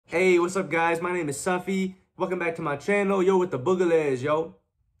Hey, what's up guys? My name is Safi. Welcome back to my channel, yo, with the boogales, yo.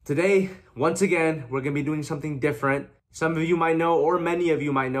 Today, once again, we're gonna be doing something different. Some of you might know, or many of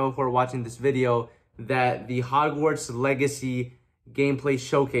you might know who are watching this video, that the Hogwarts Legacy gameplay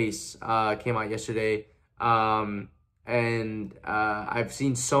showcase came out yesterday. I've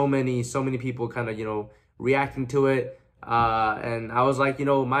seen so many people kind of, reacting to it. And I was like,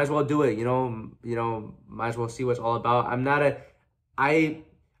 might as well do it, might as well see what it's all about.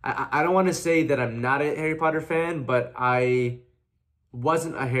 I don't want to say that I'm not a Harry Potter fan, but I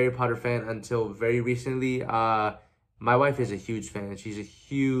wasn't a Harry Potter fan until very recently. My wife is a huge fan. She's a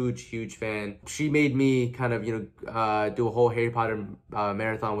huge fan. She made me kind of, do a whole Harry Potter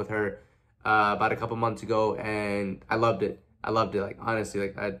marathon with her about a couple months ago, and I loved it. Like,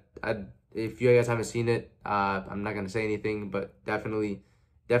 honestly, like if you guys haven't seen it, I'm not gonna say anything, but definitely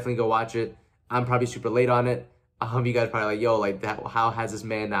go watch it. I'm probably super late on it. You guys probably like, yo, like that. How has this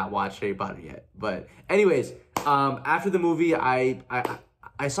man not watched Harry Potter yet? But anyways, after the movie, I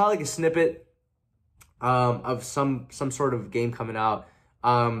saw like a snippet of some sort of game coming out.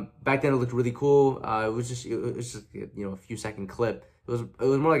 Back then it looked really cool. It was just a few second clip. It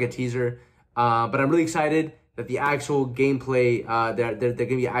was more like a teaser. But I'm really excited that the actual gameplay, they're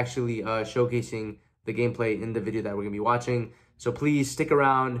gonna be actually showcasing the gameplay in the video that we're gonna be watching. So please stick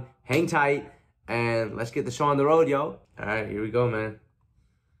around, hang tight, and let's get the show on the road, yo. All right, here we go, man.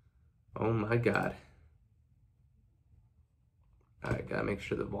 Oh my God. All right, gotta make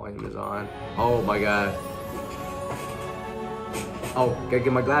sure the volume is on. Oh my God. Oh, gotta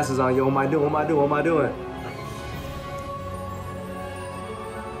get my glasses on, yo. What am I doing?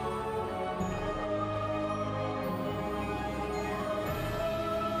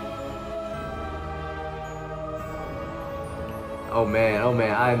 Oh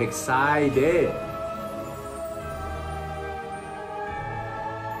man, I am excited.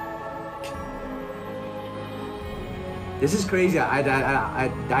 This is crazy.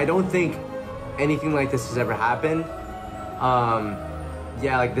 I don't think anything like this has ever happened.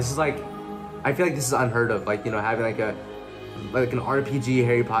 Yeah, like this is like, I feel like this is unheard of. Like, having like an RPG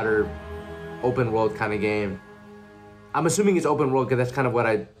Harry Potter open world kind of game. I'm assuming it's open world because that's kind of what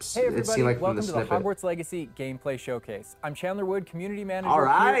it's seen like from the snippet. Welcome to the Hogwarts Legacy Gameplay Showcase. I'm Chandler Wood, Community Manager here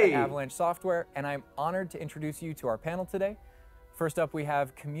at Avalanche Software, and I'm honored to introduce you to our panel today. First up, we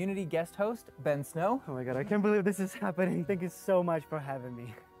have community guest host, Ben Snow. Oh my God, I can't believe this is happening. Thank you so much for having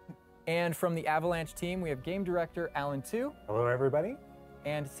me. And from the Avalanche team, we have game director, Alan Tu. Hello, everybody.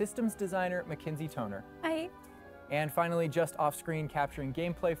 And systems designer, Mackenzie Toner. Hi. And finally, just off screen capturing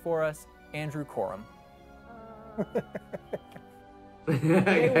gameplay for us, Andrew Coram.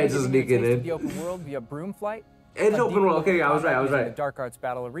 I just sneaking in. The open world via broom flight. It's open world. Okay, I was right. The Dark Arts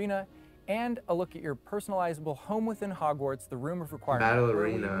Battle Arena, and a look at your personalizable home within Hogwarts, the Room of Requirement. Battle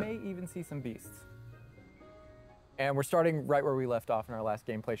Arena. You may even see some beasts. And we're starting right where we left off in our last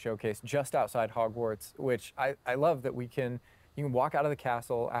gameplay showcase, just outside Hogwarts, which I love that you can walk out of the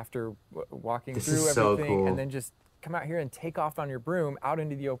castle after walking through everything, so cool. And then just come out here and take off on your broom out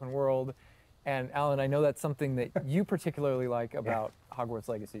into the open world. And Alan, I know that's something that you particularly like about Hogwarts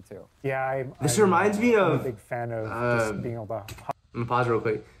Legacy too. Yeah, this reminds me of I'm a big fan of just being able to. I'm gonna pause real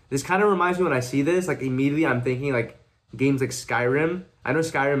quick. This kind of reminds me when I see this, like immediately I'm thinking like games like Skyrim. I know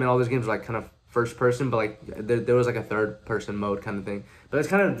Skyrim and all those games are like kind of first person, but like there was like a third person mode kind of thing. But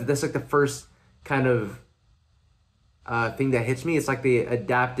that's like the first kind of thing that hits me. It's like they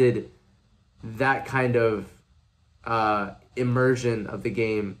adapted that kind of immersion of the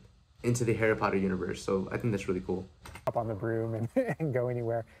game into the Harry Potter universe. So I think that's really cool. Up on the broom and go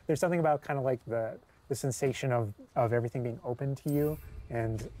anywhere. There's something about kind of like the sensation of everything being open to you.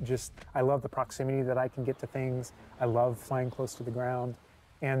 And just, I love the proximity that I can get to things. I love flying close to the ground.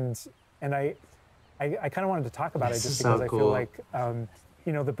 And I kind of wanted to talk about it just because I feel like,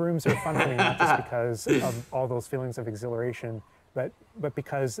 the brooms are fun for me, not just because of all those feelings of exhilaration, but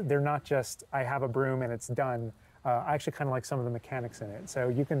because they're not just, I have a broom and it's done. I actually kind of like some of the mechanics in it. So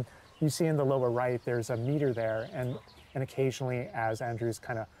you see in the lower right, there's a meter there, and occasionally as Andrew's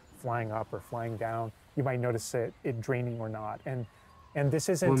kind of flying up or flying down, you might notice it draining or not. And this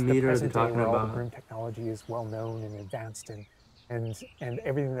isn't the present day where all the broom technology is well known and advanced and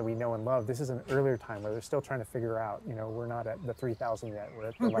everything that we know and love. This is an earlier time where they're still trying to figure out, we're not at the 3,000 yet,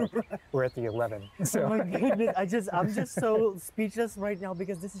 we're at the 11. So. Oh my goodness, I'm just so speechless right now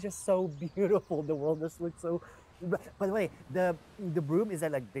because this is just so beautiful. The world just looks so. By the way, the broom, is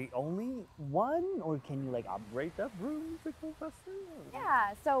that like the only one, or can you like upgrade that broom to go faster?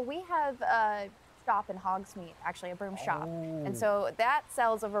 Yeah, so we have shop in Hogsmeade, actually a broom shop. And so that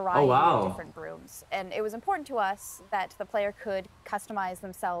sells a variety wow. of different brooms. And it was important to us that the player could customize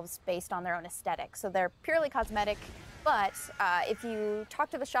themselves based on their own aesthetic. So they're purely cosmetic, but if you talk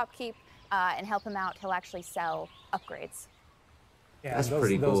to the shopkeep and help him out, he'll actually sell upgrades. Yeah, That's those,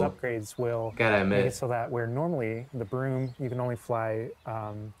 pretty those cool. upgrades will Gotta make admit. it so that where normally the broom, you can only fly,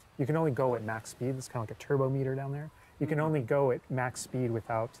 you can only go at max speed. It's kind of like a turbo meter down there. You can only go at max speed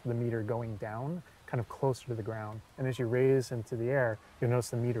without the meter going down, kind of closer to the ground. And as you raise into the air, you'll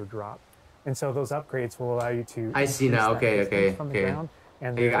notice the meter drop. And so those upgrades will allow you to I see now. increase that Okay, distance okay, from the okay. ground.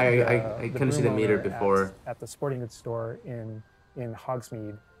 And I couldn't see the broom meter owner before. at the sporting goods store in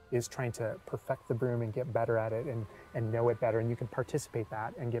Hogsmeade is trying to perfect the broom and get better at it and know it better. And you can participate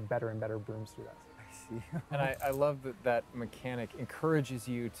that and get better and better brooms through that. And I love that that mechanic encourages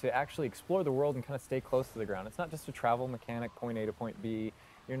you to actually explore the world and kind of stay close to the ground. It's not just a travel mechanic, point A to point B.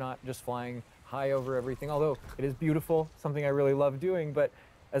 You're not just flying high over everything, although it is beautiful, something I really love doing, but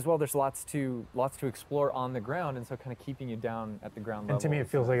as well, there's lots to explore on the ground, and so kind of keeping you down at the ground level. And to me, it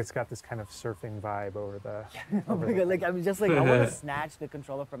feels like it's got this kind of surfing vibe over the. Oh my God, like I'm just like I want to snatch the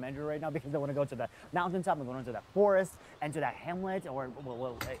controller from Andrew right now because I want to go to the mountaintop, I'm going to that forest and to that hamlet or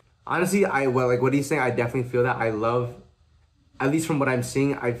Honestly, like what he's saying, I definitely feel that. I love, at least from what I'm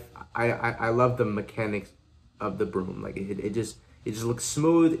seeing, I love the mechanics of the broom. Like it just looks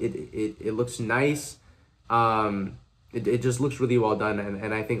smooth. It looks nice. It just looks really well done,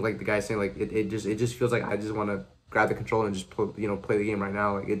 and I think like the guy's saying, like it just feels like I just want to grab the controller and just play the game right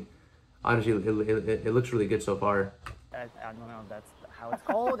now. Like it, honestly, it looks really good so far. I don't know if that's how it's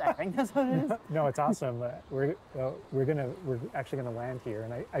called. I think that's what it is. No, it's awesome. We're actually gonna land here,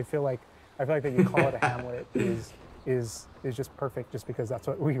 and I feel like that you call it a hamlet is just perfect, just because that's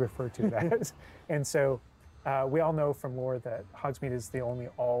what we refer to it as. And so we all know from lore that Hogsmeade is the only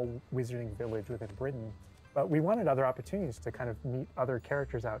all wizarding village within Britain. But we wanted other opportunities to kind of meet other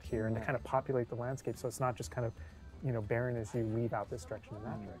characters out here and to kind of populate the landscape, so it's not just kind of barren as you leave out this direction and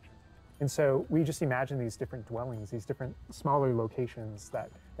that direction. And so we just imagine these different dwellings, these different smaller locations that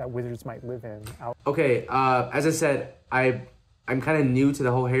wizards might live in. Okay, as I said, I'm kind of new to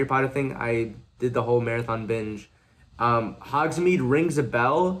the whole Harry Potter thing. I did the whole marathon binge. Hogsmeade rings a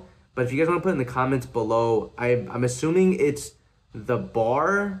bell, but if you guys want to put in the comments below, I'm assuming it's the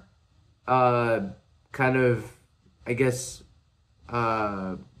bar, kind of, I guess,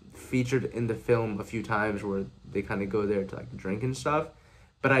 featured in the film a few times where they kind of go there to like drink and stuff,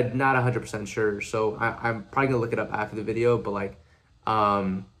 but I'm not 100% sure. So I'm probably gonna look it up after the video, but like,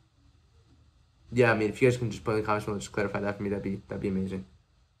 yeah, I mean, if you guys can just put in the comments and just clarify that for me, that'd be amazing.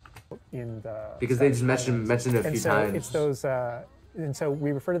 Because they just mentioned it a few times. It's those, and so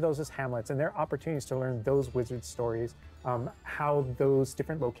we refer to those as hamlets, and they're opportunities to learn those wizard stories, how those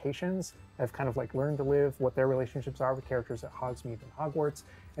different locations have kind of like learned to live, what their relationships are with characters at Hogsmeade and Hogwarts.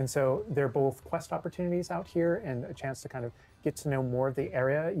 And so they're both quest opportunities out here and a chance to kind of get to know more of the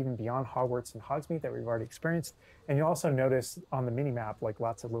area, even beyond Hogwarts and Hogsmeade that we've already experienced. And you'll also notice on the mini-map, like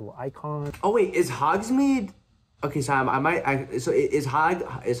lots of little icons. Oh wait, is Hogsmeade? Okay, so is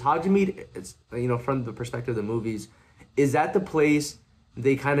Hogsmeade? It's, from the perspective of the movies, is that the place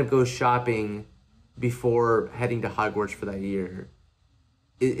they kind of go shopping before heading to Hogwarts for that year?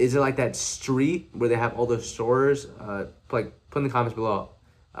 Is it like that street where they have all those stores? Like, put in the comments below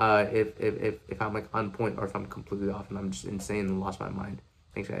if I'm like on point or if I'm completely off and I'm just insane and lost my mind.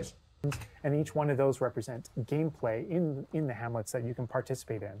 Thanks, guys. And each one of those represent gameplay in the hamlets that you can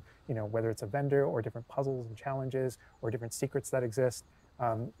participate in. Whether it's a vendor or different puzzles and challenges or different secrets that exist.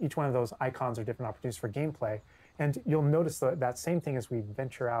 Each one of those icons are different opportunities for gameplay. And you'll notice that same thing as we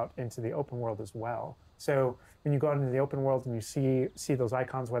venture out into the open world as well. So when you go out into the open world and you see those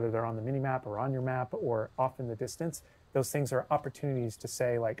icons, whether they're on the mini-map or on your map or off in the distance, those things are opportunities to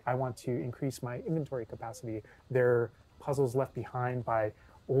say, like, I want to increase my inventory capacity. They're puzzles left behind by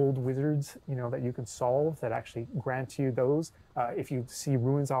old wizards, that you can solve that actually grant you those. If you see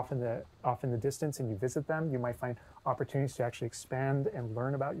ruins off in the distance and you visit them, you might find opportunities to actually expand and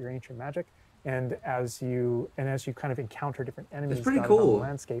learn about your ancient magic. And as you kind of encounter different enemies pretty on cool. the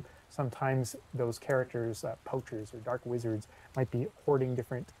landscape, sometimes those characters, poachers or dark wizards, might be hoarding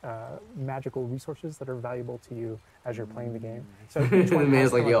different magical resources that are valuable to you as you're playing the game. So each one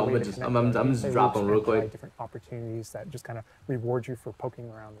has like, kind of yo, a way to I'm connect just those dropping real and provide quick. different opportunities that just kind of reward you for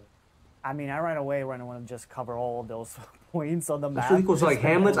poking around them. I mean, I right away want to just cover all of those points on the map. That's really cool. So like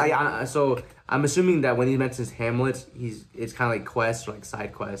hamlets, so I'm assuming that when he mentions hamlets, it's kind of like quests or like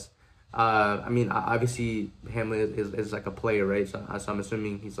side quests. I mean, obviously Hamlet is like a player, right? So I'm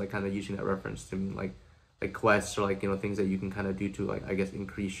assuming he's like kind of using that reference to mean like like quests or like, you know, things that you can kind of do to like, I guess,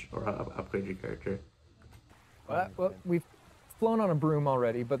 increase or upgrade your character. Well, we've flown on a broom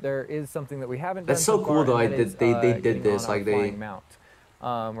already, but there is something that we haven't done. That's so so cool far, though. and that is, They did getting this on our like they flying mount.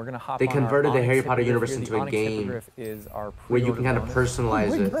 We're gonna hop they on our converted the Onyx Harry Potter Hippogriff universe here. The into a Onyx game Hippogriff is our where you can kind of pre-order bonus.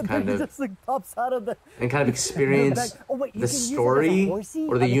 personalize it, kind It of, just like pops out of the and kind of experience Oh, wait, you the can use it as a story horsey?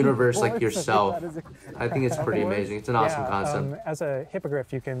 or the I mean, universe like horse, yourself. that is I think it's pretty amazing. It's an awesome concept. As a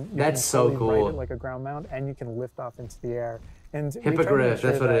hippogriff, you can That's so totally ride cool. it like a ground mount, and you can lift off into the air. And we try to make Hippogriff, sure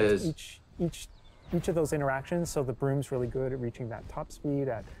that's what it that is. Each of those interactions. So the broom's really good at reaching that top speed,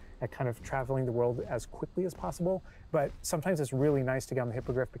 at kind of traveling the world as quickly as possible. But sometimes it's really nice to get on the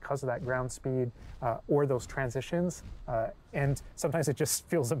hippogriff because of that ground speed or those transitions. And sometimes it just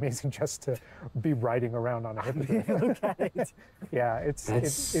feels amazing just to be riding around on a hippogriff. Look at it. Yeah, it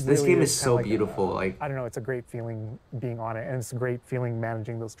This really game is kinda so like beautiful. Like, I don't know, it's a great feeling being on it, and it's a great feeling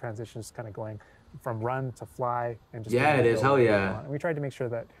managing those transitions, kind of going from run to fly, and just Yeah, being it able is. to Hell go wherever yeah. you want. And we tried to make sure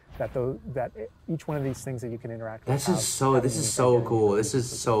that each one of these things that you can interact with. this is so cool. This is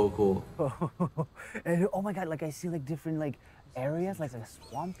so cool. And oh my god, like I see like different like areas, like a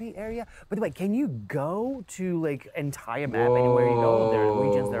swampy area. By the way, can you go to like entire map anywhere you go? There are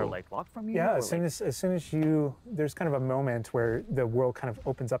regions that are like locked from you? Yeah, or, as soon as you, there's kind of a moment where the world kind of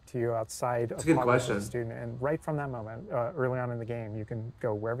opens up to you outside of a good Hogwarts question. as a student, and right from that moment, early on in the game, you can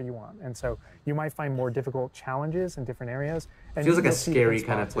go wherever you want. And so you might find more difficult challenges in different areas. And Feels like a you'll see scary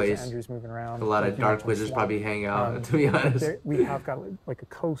different kind of spots as place. Andrew's moving around. A lot like of you dark mentioned, wizards swamp. probably hang out, to be honest. We have got like a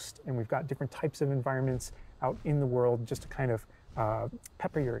coast, and we've got different types of environments out in the world just to kind of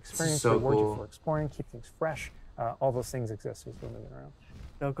pepper your experience, so reward cool. you for exploring, keep things fresh. All those things exist as we're moving around.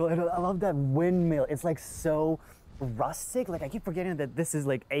 So cool. And I love that windmill. It's like so rustic. Like I keep forgetting that this is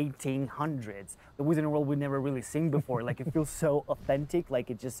like 1800s. The Wizarding World we've never really seen before. Like it feels so authentic.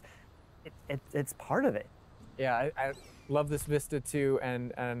 Like it's part of it. Yeah, I love this vista too,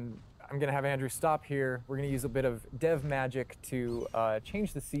 and I'm gonna have Andrew stop here. We're gonna use a bit of dev magic to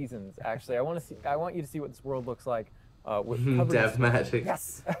change the seasons. Actually, I want you to see what this world looks like. With covered in Dev snow. magic.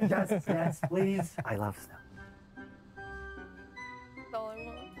 Yes, yes, please. I love snow. That's all I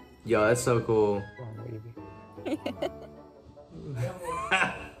want. Yo, that's so cool. Wavy.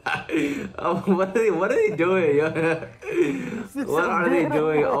 Oh, what are they doing? Yo? What are they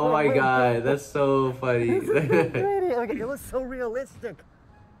doing? Oh my god, that's so funny. Like, it was so realistic.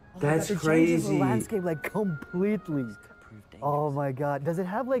 Oh my That's God, it changes the crazy. landscape like completely. Oh my god, does it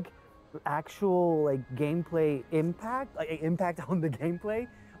have like actual like gameplay impact, like impact on the gameplay,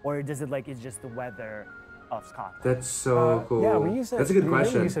 or does it like it's just the weather of Scotland? That's so cool. Yeah, we use it. That's a good we really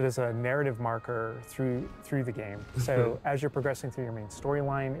question. use it as a narrative marker through the game. So as you're progressing through your main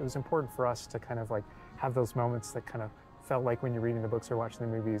storyline, it was important for us to kind of like have those moments that kind of felt like when you're reading the books or watching the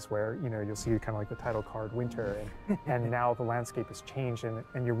movies, where you'll see kind of like the title card winter, and now the landscape has changed,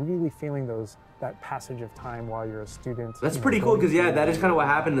 and you're really feeling that passage of time while you're a student. That's pretty cool because yeah, that is kind of what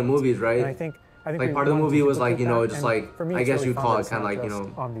happened in the movies, right? And I think like we part of the wanted to movie was like duplicate just that, like and for me, I it's guess really you'd fun call that it it's kind of not like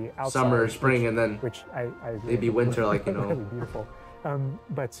just on the outside, summer, spring, and then which I it'd be winter, like really beautiful.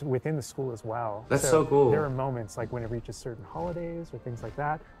 But within the school as well. That's so cool. There are moments like when it reaches certain holidays or things like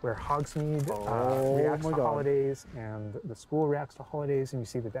that, where Hogsmeade Oh reacts my to God. holidays, and the school reacts to holidays, and you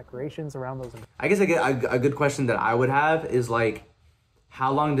see the decorations around those. I guess a good question that I would have is like,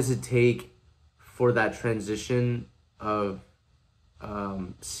 how long does it take for that transition of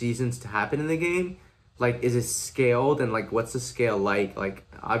seasons to happen in the game? Like, is it scaled, and like, what's the scale like? Like,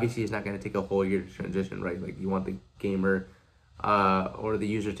 obviously, it's not going to take a whole year to transition, right? Like, you want the gamer or the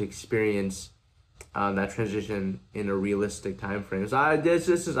user to experience that transition in a realistic time frame. So it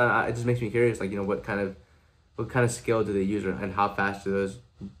just makes me curious, like, what kind of scale do they use, and how fast do those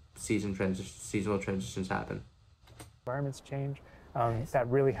seasonal transitions happen? Environments change. That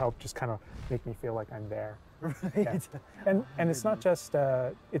really helped just kind of make me feel like I'm there. Right. Yeah. And it's not just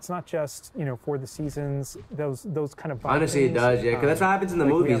for the seasons, those kind of vibe Honestly, it things, does, yeah, because that's what happens in the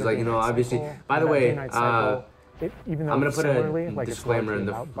like we movies, have a like, day-night obviously. cycle, By the that way, day-night cycle, even though I'm gonna it's put a similarly, like, it's disclaimer in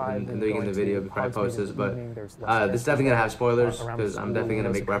largely about vibe, when the you go video into before I Hogsmeade post in this, the but evening, there's less this is stress definitely gonna have spoilers around the because I'm school, definitely gonna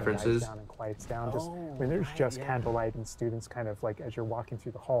windows make kind of dies references. down and quiets down, just Oh, when there's right, just yeah. candlelight and students kind of like as you're walking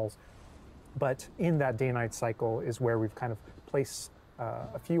through the halls. But in that day-night cycle is where we've kind of placed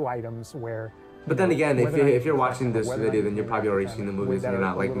a few items where. But then again, if whether or not if you're you watching this whether or not video, you then you've can probably already kind seen the of movies, and you're a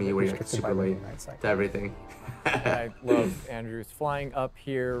not like little me bit where you're like restricted by super the late day-night cycle. to everything. I love Andrew's flying up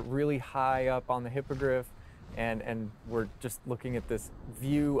here really high up on the hippogriff. and we're just looking at this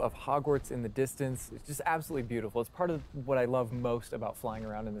view of Hogwarts in the distance. It's just absolutely beautiful. It's part of what I love most about flying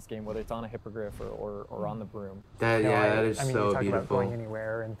around in this game, whether it's on a hippogriff or on the broom. That, No, yeah, that is I mean, so you talk about beautiful. going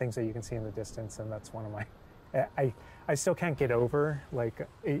anywhere and things that you can see in the distance, and that's one of my. I still can't get over, like,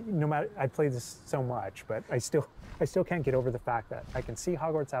 no matter, I play this so much, but I still can't get over the fact that I can see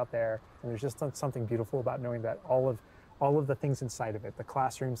Hogwarts out there, and there's just something beautiful about knowing that all of the things inside of it, the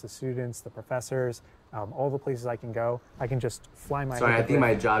classrooms, the students, the professors, all the places I can go, I can just fly my. Sorry, I think my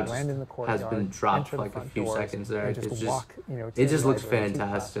hippogriff, job land in the has courtyard, been dropped enter for the like a front few doors, seconds there. and just It's walk, just, you know, it to just the looks library, to class,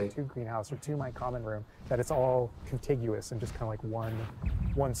 fantastic. to greenhouse or to my common room. That it's all contiguous and just kind of like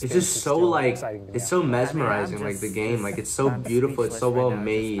one space. It's just is so still like, exciting to me. it's so I'm mesmerizing, like the just- game, like it's so I'm beautiful, it's so speechless right well now. It's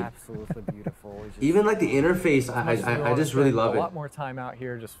made. just absolutely beautiful. It's just- Even like the interface, I just really love a it. lot more time out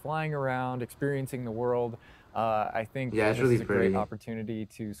here just flying around, experiencing the world. I think Yeah, it's this really is a great pretty. opportunity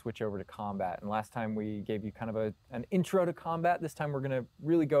to switch over to combat. And last time we gave you kind of an intro to combat. This time we're going to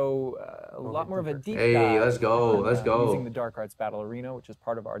really go a lot more of a deep Hey, dive. let's go, on, let's go. Using the Dark Arts Battle Arena, which is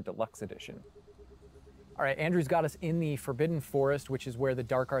part of our deluxe edition. All right, Andrew's got us in the Forbidden Forest, which is where the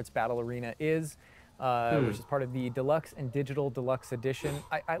Dark Arts Battle Arena is, which is part of the Deluxe and Digital Deluxe Edition.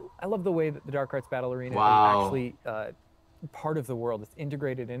 I love the way that the Dark Arts Battle Arena Wow. is actually part of the world. It's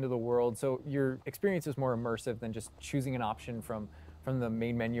integrated into the world, so your experience is more immersive than just choosing an option from the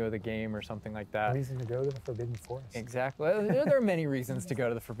main menu of the game or something like that. Reason to go to the Forbidden Forest. Exactly. There are many reasons to go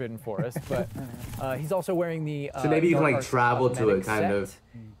to the Forbidden Forest, but he's also wearing the So maybe you can Dark like Arts travel to cosmetic it, kind set, of.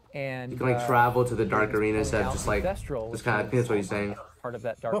 and You can like travel to the Dark Arena pulling set, out just the like, Thestral, just which kind of, I think that's what he's is saying. part of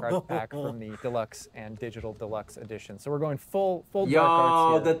that Dark Arts pack from the Deluxe and Digital Deluxe Edition. So we're going full Dark Yo,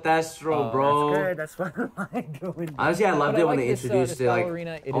 Arts the here. Thestral, bro. Good. That's what I doing. Honestly, I loved But I it when like they this, introduced this it. Battle Like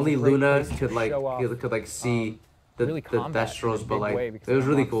Arena. It is only a great Luna place to could like show off, could like see the really combat in a Thestrals, but big way, like because it was it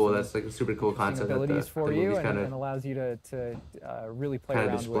really unlocks cool. some That's like a super cool concept that abilities the for you movie's and, kind and of allows you to really play kinda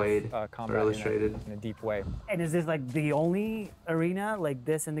around displayed with or combat illustrated. in a deep way. And is this like the only arena like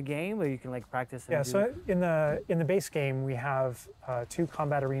this in the game where you can like practice? And Yeah, do- so in the base game we have 2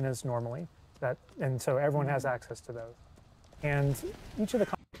 combat arenas normally, and so everyone has access to those. And each of the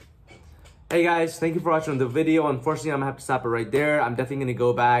Hey guys, thank you for watching the video. Unfortunately, I'm gonna have to stop it right there. I'm definitely gonna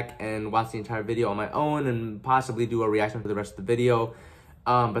go back and watch the entire video on my own and possibly do a reaction to the rest of the video.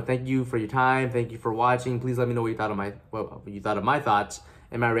 But thank you for your time. Thank you for watching. Please let me know what you thought of my thoughts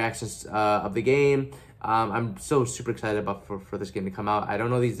and my reactions of the game. I'm so super excited about for this game to come out. I don't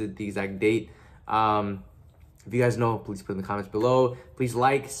know the exact date. If you guys know, please put in the comments below. Please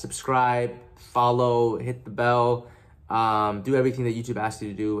like, subscribe, follow, hit the bell. Do everything that YouTube asks you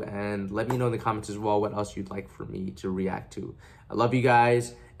to do, and let me know in the comments as well what else you'd like for me to react to. I love you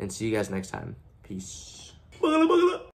guys, and see you guys next time. Peace.